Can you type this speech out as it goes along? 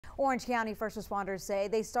Orange County first responders say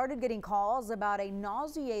they started getting calls about a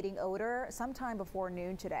nauseating odor sometime before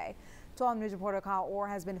noon today. 12 News reporter Kyle Orr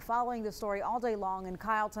has been following the story all day long, and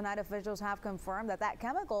Kyle, tonight officials have confirmed that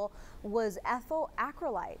chemical was ethyl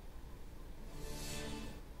acrylate.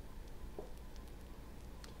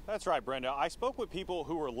 That's right, Brenda. I spoke with people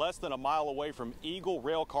who were less than a mile away from Eagle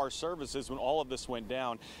Railcar Services when all of this went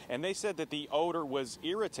down, and they said that the odor was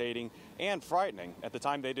irritating and frightening. At the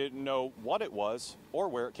time, they didn't know what it was or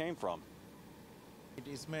where it came from.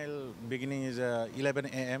 It smell beginning is 11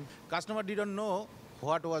 a.m. Customer didn't know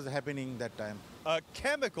what was happening that time. A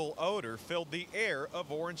chemical odor filled the air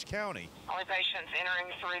of Orange County. Only patients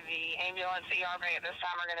entering through the ambulance ER bay at this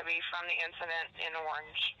time are going to be from the incident in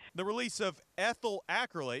Orange. The release of ethyl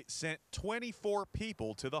acrylate sent 24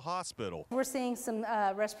 people to the hospital. We're seeing some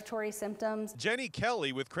respiratory symptoms. Jenny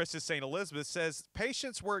Kelly with Christus St. Elizabeth says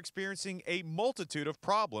patients were experiencing a multitude of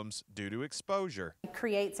problems due to exposure. It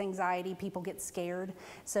creates anxiety, people get scared,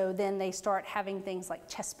 so then they start having things like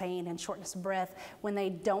chest pain and shortness of breath when they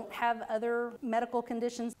don't have other medical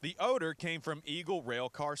conditions. The odor came from Eagle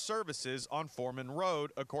Railcar Services on Foreman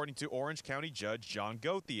Road, according to Orange County Judge John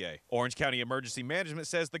Gauthier. Orange County Emergency Management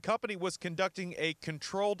says the company was conducting a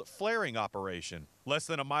controlled flaring operation. Less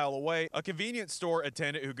than a mile away, a convenience store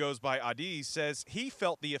attendant who goes by Adi says he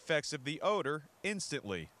felt the effects of the odor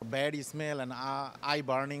instantly. Bad smell and eye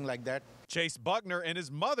burning like that. Chase Buckner and his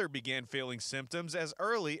mother began feeling symptoms as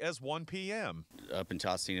early as 1 p.m. Up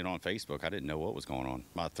until I seen it on Facebook, I didn't know what was going on.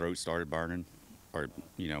 My throat started burning, or,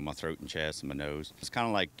 my throat and chest and my nose. It's kind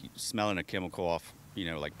of like smelling a chemical off,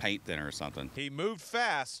 like paint thinner or something. He moved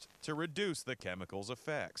fast to reduce the chemical's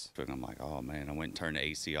effects. And I'm like, oh man, I went and turned the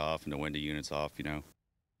AC off and the window units off,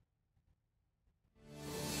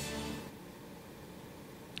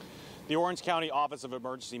 The Orange County Office of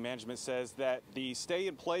Emergency Management says that the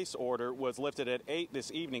stay-in-place order was lifted at 8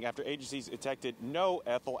 this evening after agencies detected no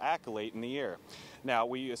ethyl acrylate in the air. Now,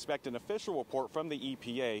 we expect an official report from the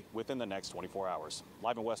EPA within the next 24 hours.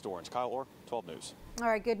 Live in West Orange, Kyle Orr, 12 News. All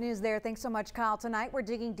right, good news there. Thanks so much, Kyle. Tonight, we're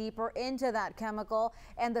digging deeper into that chemical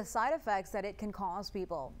and the side effects that it can cause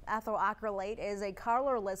people. Ethyl acrylate is a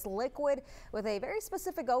colorless liquid with a very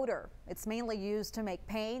specific odor. It's mainly used to make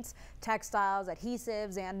paints, textiles,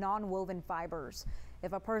 adhesives, and non-woven fibers.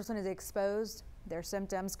 If a person is exposed, their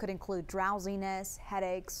symptoms could include drowsiness,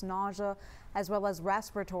 headaches, nausea, as well as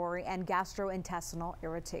respiratory and gastrointestinal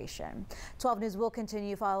irritation. 12 News will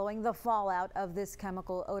continue following the fallout of this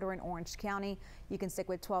chemical odor in Orange County. You can stick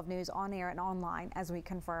with 12 News on air and online as we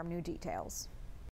confirm new details.